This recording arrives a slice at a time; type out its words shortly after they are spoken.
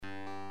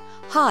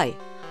Hi,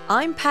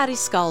 I'm Patty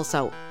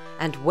Scalzo,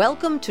 and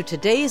welcome to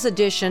today's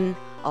edition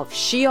of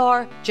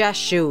Shear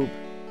Jashub.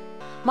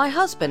 My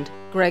husband,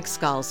 Greg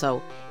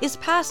Scalzo, is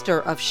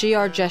pastor of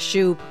Shear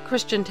Jashub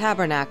Christian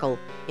Tabernacle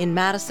in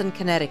Madison,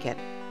 Connecticut,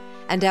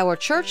 and our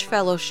church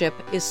fellowship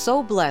is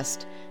so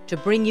blessed to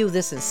bring you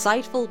this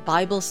insightful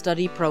Bible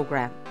study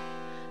program.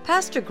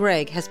 Pastor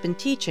Greg has been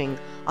teaching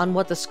on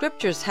what the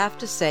scriptures have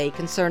to say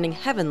concerning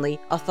heavenly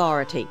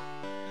authority.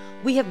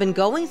 We have been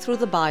going through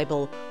the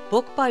Bible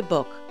book by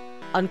book,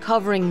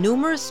 uncovering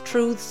numerous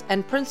truths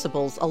and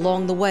principles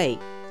along the way,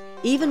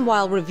 even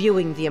while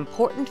reviewing the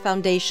important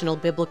foundational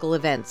biblical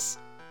events.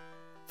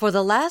 For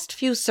the last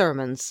few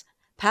sermons,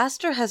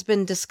 Pastor has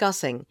been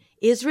discussing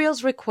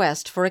Israel's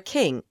request for a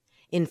king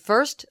in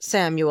 1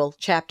 Samuel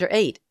chapter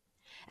 8,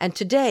 and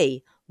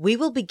today we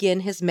will begin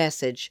his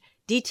message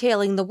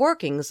detailing the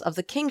workings of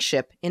the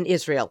kingship in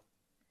Israel.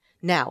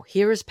 Now,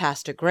 here is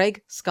Pastor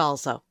Greg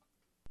Scalzo.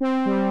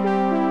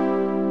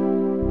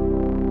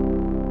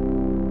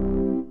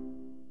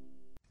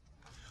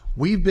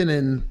 We've been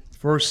in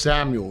 1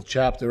 Samuel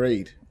chapter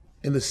 8,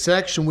 in the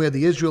section where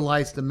the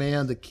Israelites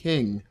demand a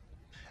king.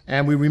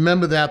 And we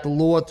remember that the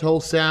Lord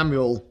told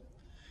Samuel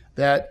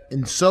that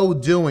in so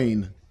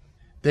doing,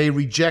 they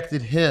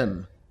rejected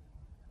him,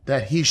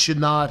 that he should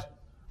not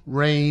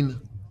reign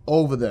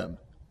over them.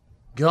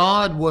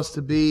 God was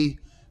to be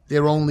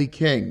their only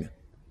king,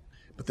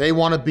 but they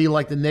want to be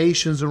like the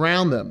nations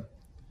around them.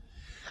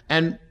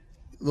 And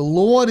the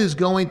Lord is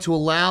going to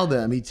allow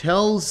them. He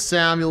tells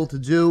Samuel to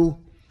do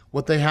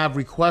what they have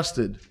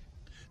requested,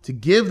 to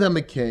give them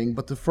a king,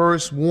 but to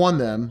first warn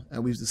them,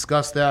 and we've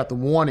discussed that, the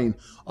warning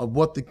of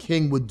what the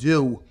king would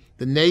do,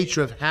 the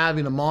nature of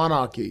having a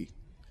monarchy,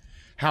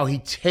 how he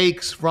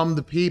takes from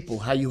the people,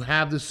 how you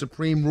have the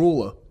supreme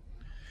ruler.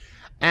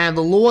 And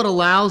the Lord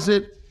allows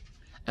it,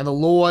 and the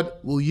Lord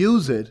will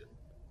use it,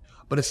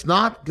 but it's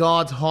not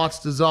God's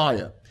heart's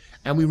desire.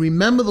 And we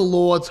remember the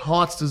Lord's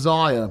heart's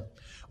desire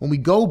when we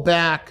go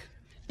back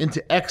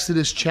into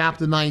Exodus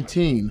chapter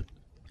 19,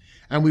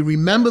 and we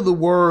remember the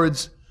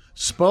words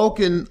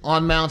spoken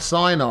on Mount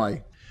Sinai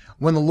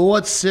when the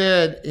Lord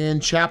said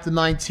in chapter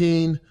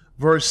 19,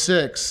 verse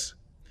 6,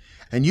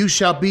 "And you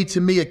shall be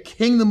to me a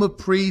kingdom of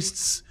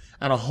priests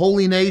and a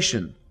holy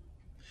nation.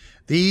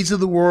 These are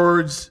the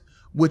words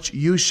which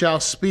you shall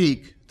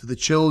speak to the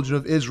children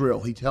of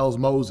Israel," he tells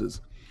Moses.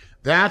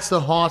 That's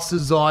the heart's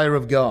desire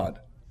of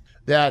God,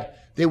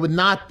 that there would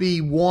not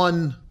be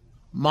one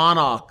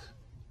monarch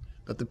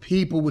that the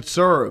people would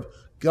serve.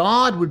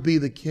 God would be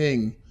the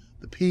king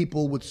the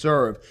people would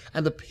serve,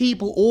 and the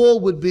people all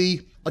would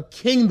be a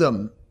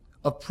kingdom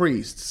of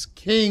priests,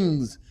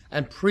 kings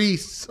and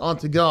priests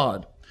unto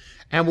God.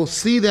 And we'll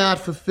see that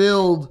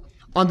fulfilled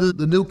under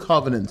the new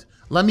covenant.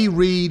 Let me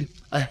read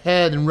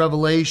ahead in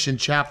Revelation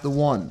chapter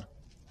 1.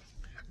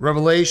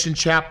 Revelation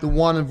chapter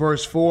 1 and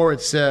verse 4, it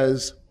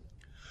says,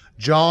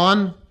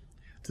 "John,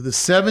 to the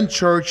 7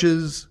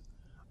 churches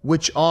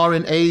which are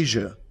in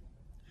Asia,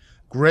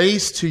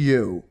 grace to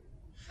you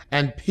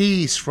and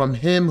peace from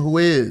him who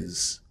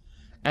is,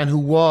 and who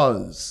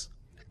was,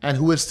 and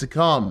who is to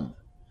come,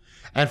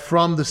 and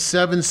from the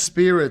 7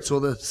 spirits, or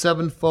the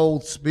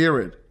 7-fold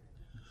Spirit,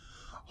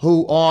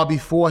 who are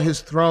before his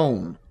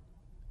throne,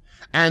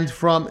 and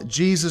from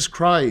Jesus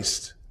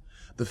Christ,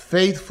 the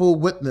faithful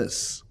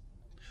witness,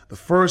 the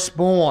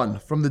firstborn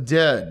from the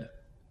dead,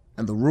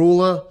 and the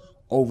ruler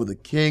over the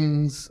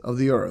kings of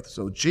the earth."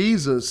 So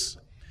Jesus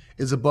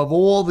is above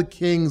all the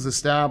kings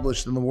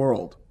established in the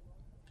world.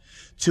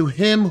 "To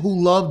him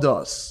who loved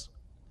us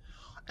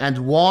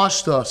and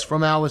washed us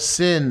from our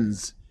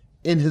sins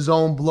in his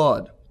own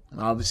blood." And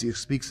obviously it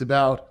speaks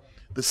about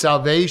the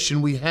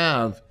salvation we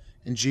have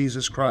in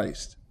Jesus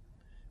Christ.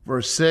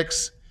 Verse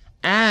 6,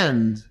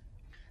 "And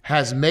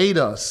has made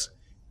us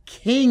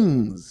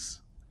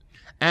kings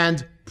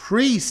and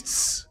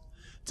priests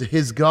to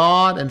his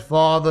God and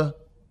Father.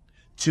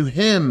 To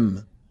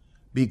him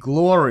be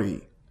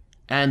glory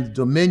and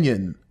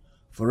dominion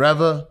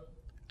forever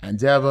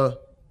and ever.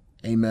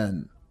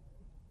 Amen."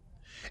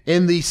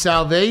 In the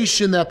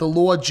salvation that the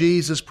Lord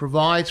Jesus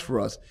provides for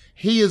us,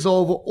 he is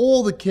over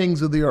all the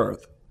kings of the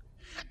earth.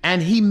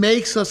 And he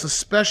makes us a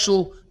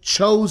special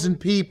chosen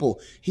people.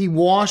 He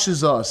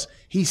washes us.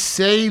 He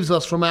saves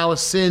us from our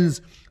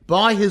sins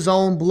by his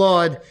own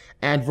blood.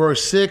 And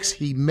verse 6,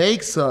 he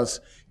makes us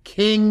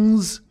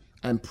kings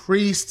and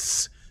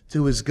priests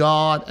to his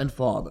God and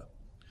Father.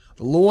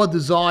 The Lord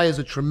desires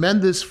a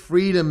tremendous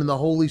freedom in the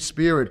Holy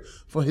Spirit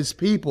for his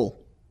people,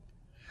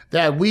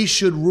 that we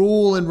should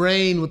rule and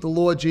reign with the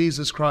Lord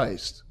Jesus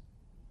Christ.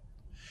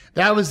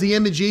 That was the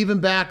image even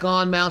back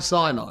on Mount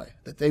Sinai,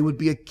 that they would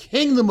be a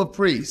kingdom of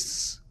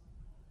priests.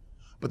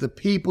 But the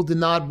people did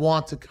not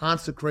want to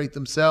consecrate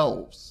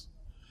themselves.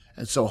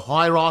 And so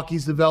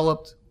hierarchies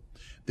developed.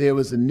 There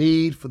was a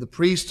need for the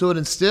priesthood,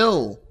 and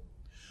still,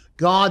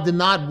 God did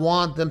not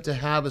want them to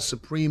have a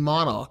supreme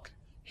monarch.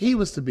 He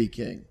was to be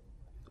king.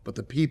 But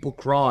the people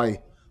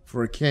cry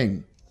for a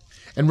king.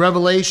 In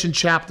Revelation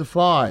chapter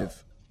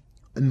 5,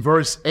 in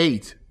verse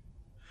 8,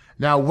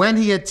 "Now when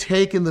he had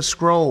taken the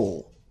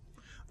scroll,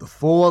 The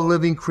 4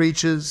 living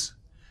creatures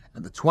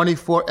and the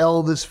 24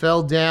 elders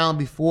fell down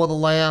before the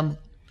Lamb,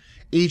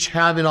 each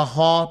having a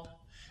harp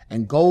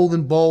and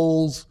golden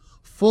bowls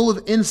full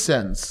of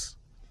incense,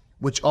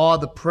 which are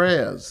the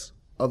prayers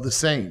of the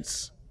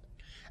saints.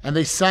 And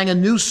they sang a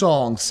new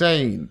song,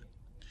 saying,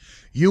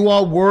 "You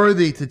are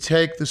worthy to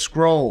take the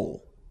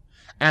scroll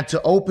and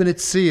to open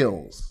its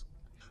seals,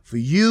 for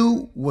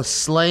you were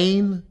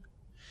slain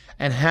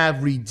and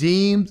have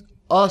redeemed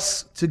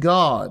us to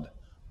God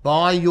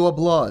by your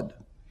blood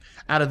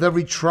out of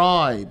every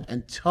tribe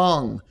and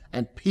tongue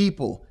and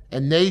people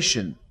and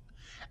nation,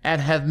 and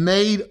have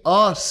made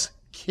us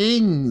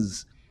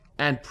kings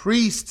and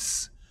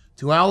priests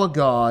to our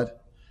God,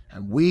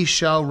 and we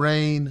shall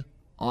reign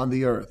on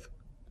the earth."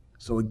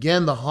 So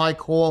again, the high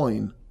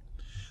calling,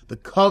 the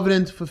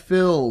covenant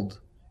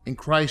fulfilled in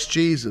Christ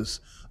Jesus,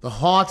 the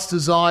heart's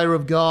desire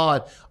of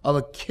God of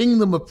a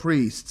kingdom of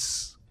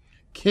priests,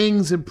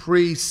 kings and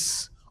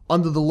priests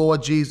under the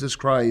Lord Jesus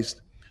Christ,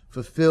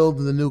 fulfilled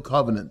in the new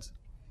covenant.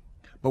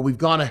 But we've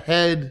gone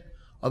ahead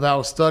of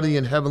our study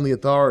in heavenly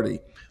authority.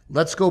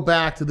 Let's go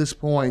back to this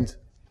point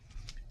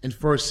in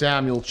 1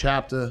 Samuel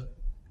chapter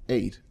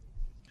 8.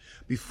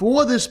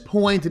 Before this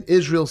point in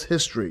Israel's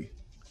history,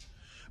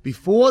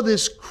 before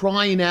this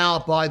crying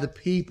out by the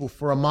people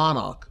for a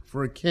monarch,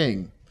 for a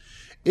king,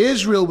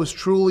 Israel was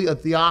truly a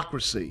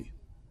theocracy,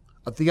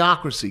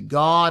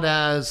 God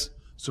as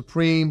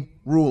supreme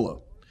ruler.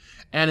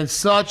 And in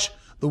such,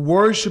 the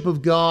worship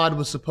of God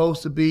was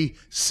supposed to be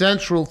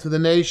central to the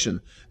nation.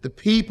 The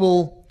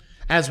people,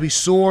 as we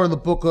saw in the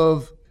book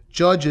of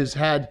Judges,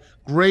 had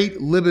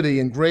great liberty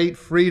and great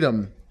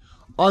freedom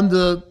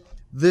under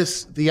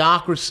this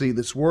theocracy,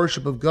 this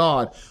worship of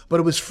God. But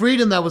it was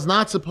freedom that was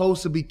not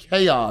supposed to be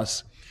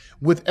chaos,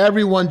 with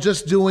everyone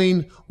just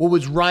doing what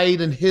was right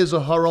in his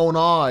or her own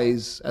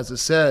eyes, as it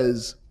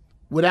says,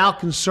 without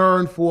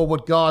concern for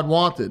what God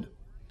wanted,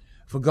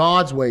 for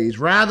God's ways.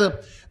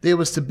 Rather, there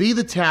was to be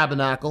the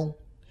tabernacle,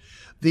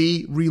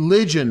 the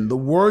religion, the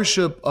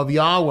worship of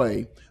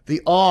Yahweh,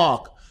 the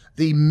ark,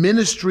 the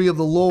ministry of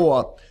the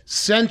law.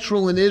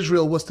 Central in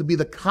Israel was to be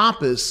the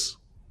compass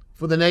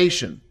for the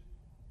nation.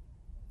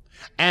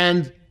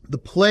 And the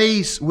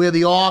place where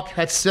the ark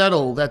had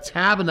settled, that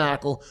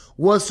tabernacle,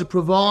 was to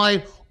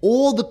provide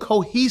all the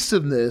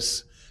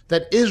cohesiveness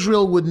that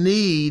Israel would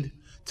need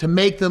to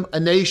make them a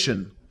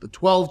nation, the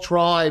 12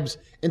 tribes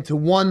into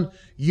one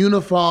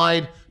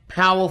unified,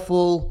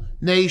 powerful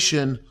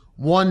nation,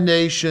 one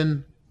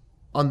nation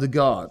under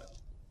God.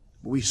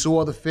 We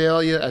saw the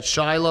failure at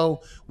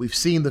Shiloh. We've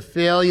seen the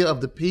failure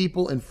of the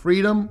people in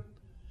freedom.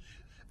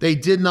 They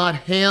did not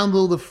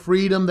handle the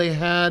freedom they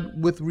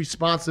had with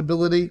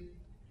responsibility.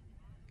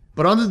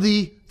 But under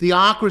the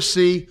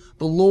theocracy,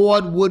 the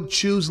Lord would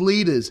choose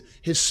leaders.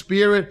 His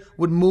Spirit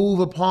would move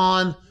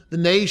upon the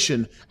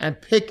nation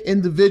and pick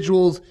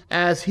individuals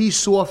as he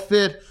saw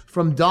fit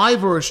from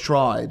diverse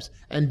tribes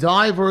and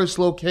diverse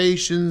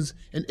locations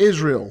in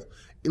Israel,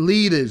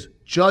 leaders,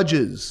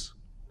 judges.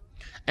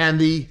 And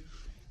the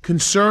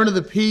concern of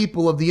the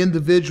people, of the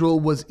individual,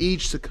 was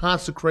each to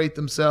consecrate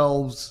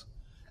themselves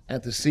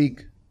and to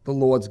seek the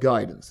Lord's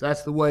guidance.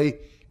 That's the way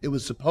it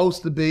was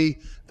supposed to be.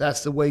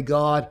 That's the way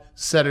God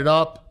set it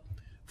up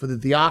for the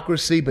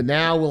theocracy. But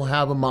now we'll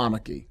have a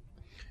monarchy.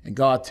 And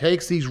God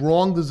takes these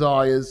wrong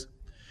desires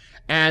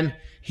and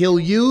he'll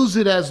use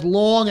it as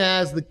long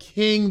as the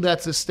king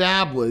that's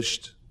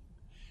established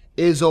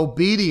is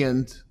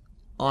obedient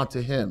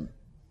unto him.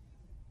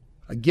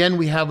 Again,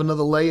 we have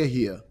another layer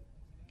here.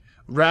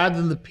 Rather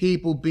than the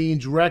people being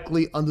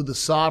directly under the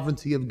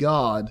sovereignty of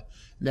God,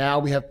 now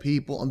we have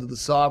people under the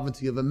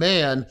sovereignty of a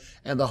man,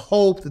 and the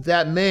hope that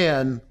that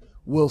man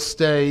will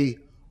stay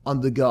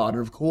under God.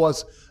 And of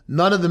course,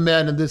 none of the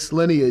men in this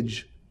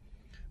lineage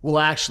will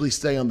actually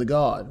stay under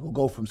God. We'll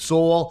go from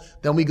Saul,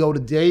 then we go to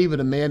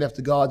David, a man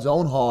after God's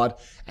own heart,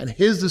 and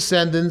his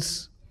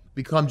descendants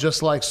become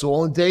just like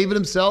Saul, and David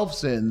himself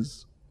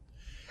sins.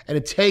 And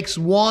it takes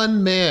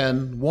one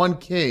man, one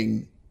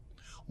king,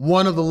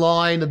 one of the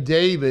line of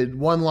David,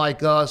 one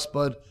like us,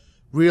 but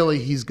really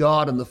he's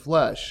God in the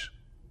flesh,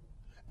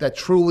 that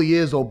truly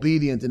is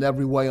obedient in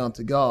every way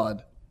unto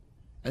God.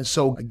 And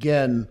so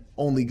again,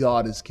 only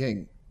God is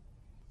king.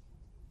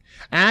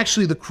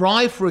 Actually, the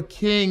cry for a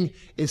king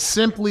is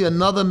simply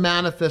another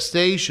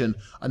manifestation,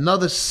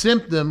 another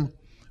symptom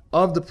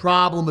of the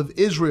problem of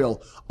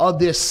Israel, of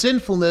their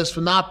sinfulness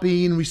for not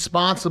being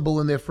responsible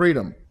in their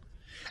freedom.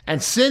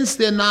 And since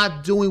they're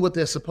not doing what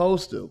they're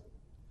supposed to,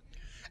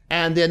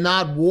 and they're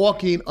not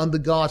walking under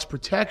God's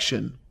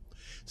protection,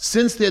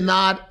 since they're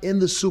not in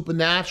the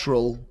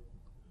supernatural,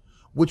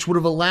 which would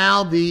have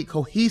allowed the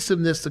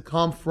cohesiveness to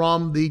come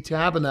from the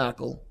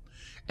tabernacle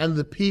and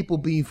the people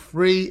being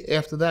free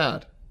after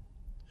that,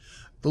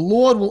 the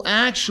Lord will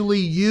actually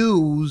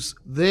use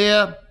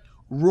their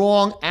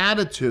wrong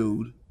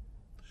attitude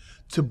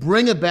to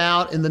bring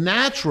about in the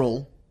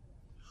natural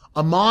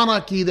a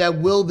monarchy that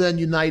will then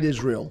unite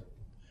Israel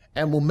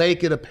and will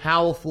make it a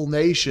powerful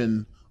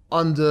nation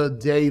under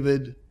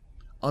David,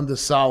 under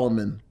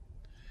Solomon.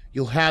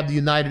 You'll have the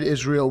united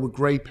Israel with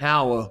great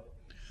power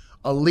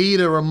a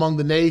leader among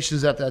the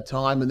nations at that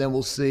time, and then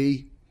we'll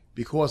see,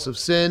 because of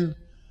sin,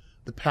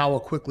 the power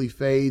quickly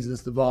fades and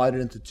it's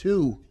divided into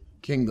two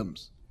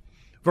kingdoms.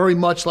 Very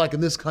much like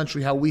in this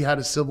country, how we had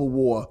a civil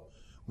war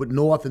with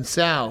North and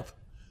South.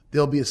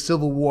 There'll be a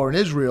civil war in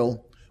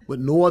Israel with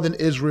Northern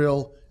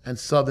Israel and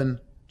Southern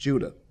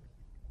Judah.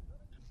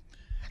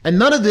 And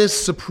none of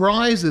this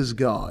surprises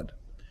God.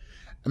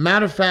 A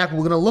matter of fact, we're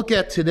going to look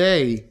at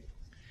today,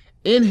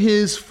 in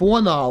his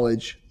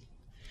foreknowledge,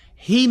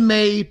 he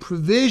made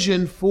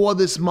provision for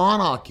this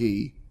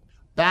monarchy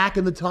back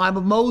in the time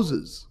of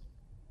Moses.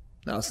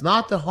 Now, it's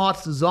not the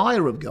heart's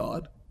desire of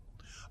God,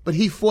 but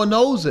he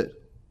foreknows it.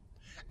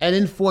 And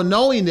in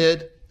foreknowing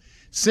it,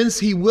 since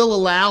he will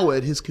allow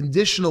it, his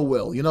conditional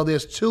will,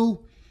 there's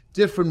two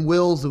different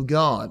wills of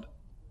God.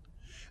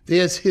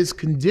 There's his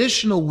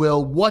conditional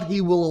will, what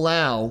he will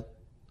allow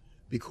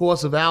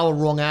because of our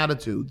wrong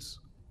attitudes,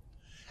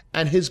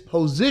 and his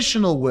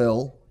positional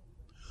will,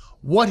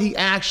 what he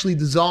actually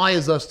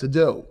desires us to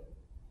do.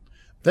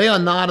 They are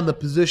not in the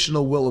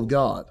positional will of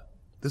God.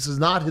 This is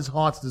not his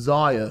heart's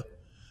desire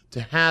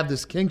to have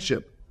this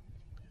kingship,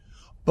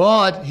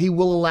 but he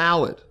will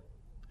allow it.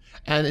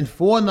 And in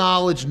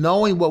foreknowledge,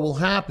 knowing what will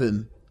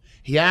happen,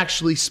 he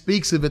actually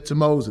speaks of it to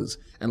Moses.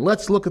 And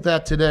let's look at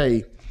that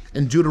today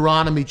in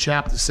Deuteronomy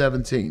chapter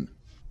 17.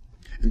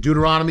 In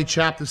Deuteronomy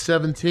chapter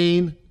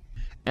 17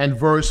 and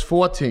verse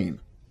 14.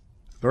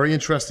 Very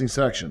interesting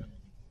section.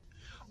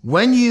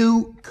 When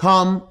you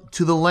come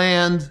to the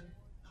land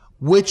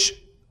which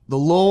the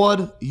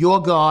Lord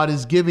your God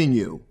is giving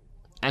you,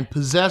 and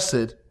possess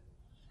it,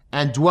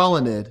 and dwell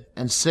in it,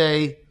 and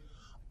say,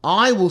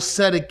 I will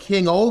set a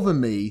king over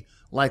me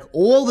like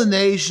all the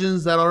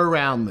nations that are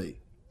around me.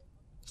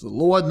 So the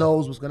Lord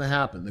knows what's going to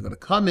happen. They're going to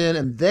come in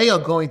and they are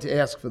going to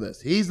ask for this.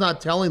 He's not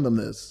telling them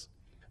this.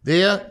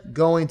 They're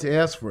going to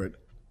ask for it.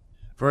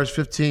 Verse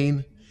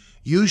 15,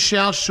 you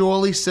shall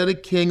surely set a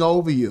king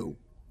over you,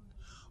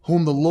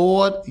 whom the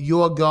Lord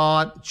your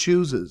God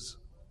chooses,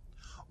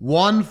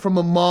 one from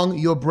among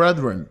your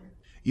brethren.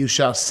 You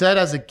shall set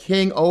as a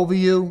king over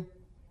you.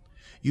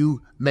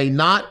 You may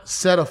not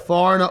set a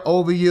foreigner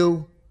over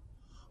you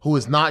who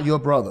is not your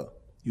brother.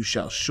 You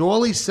shall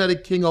surely set a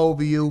king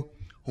over you,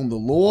 whom the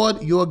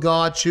Lord your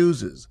God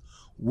chooses.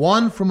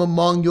 One from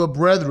among your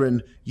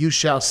brethren you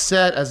shall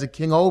set as a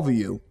king over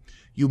you.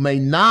 You may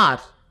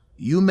not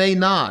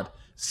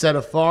set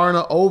a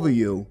foreigner over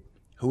you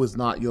who is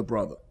not your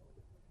brother.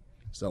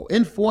 So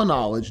in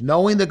foreknowledge,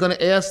 knowing they're going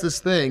to ask this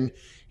thing,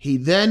 he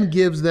then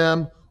gives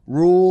them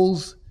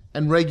rules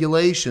and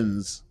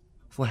regulations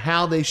for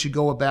how they should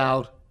go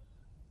about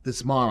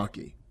this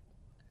monarchy.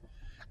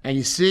 And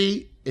you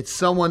see, it's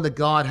someone that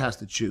God has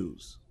to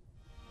choose.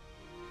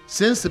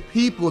 Since the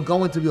people are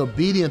going to be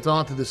obedient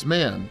unto this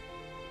man,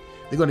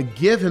 they're going to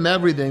give him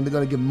everything. They're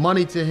going to give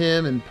money to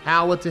him and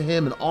power to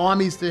him and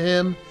armies to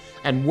him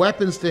and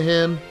weapons to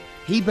him.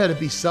 He better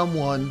be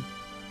someone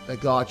that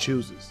God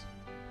chooses.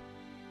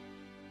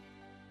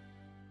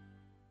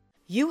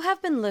 You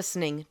have been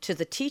listening to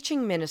the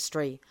teaching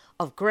ministry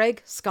of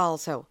Greg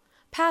Scalzo,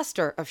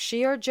 pastor of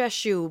Shear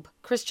Jashub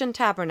Christian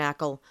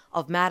Tabernacle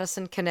of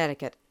Madison,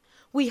 Connecticut.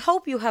 We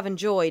hope you have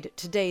enjoyed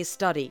today's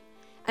study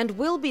and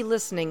will be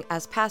listening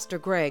as Pastor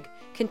Greg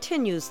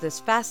continues this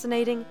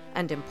fascinating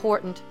and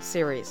important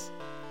series.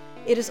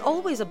 It is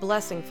always a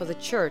blessing for the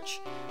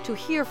church to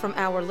hear from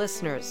our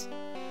listeners.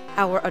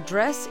 Our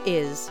address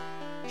is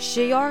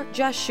Shear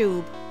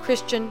Jashub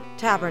Christian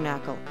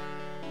Tabernacle,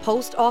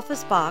 Post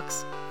Office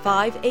Box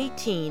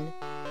 518,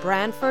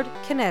 Branford,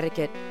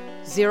 Connecticut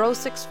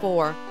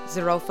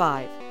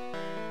 06405.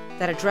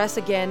 That address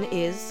again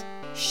is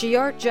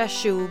Shear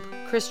Jashub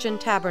Christian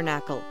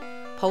Tabernacle,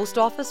 Post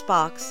Office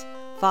Box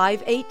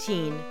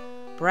 518,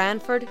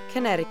 Branford,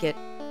 Connecticut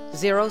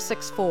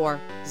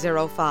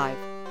 06405.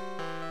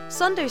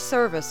 Sunday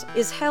service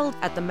is held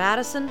at the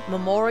Madison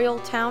Memorial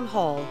Town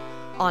Hall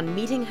on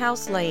Meeting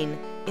House Lane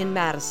in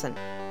Madison.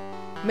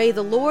 May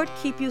the Lord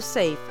keep you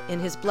safe in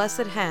his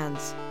blessed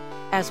hands,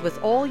 as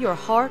with all your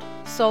heart,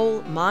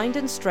 soul, mind,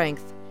 and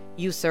strength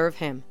you serve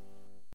him.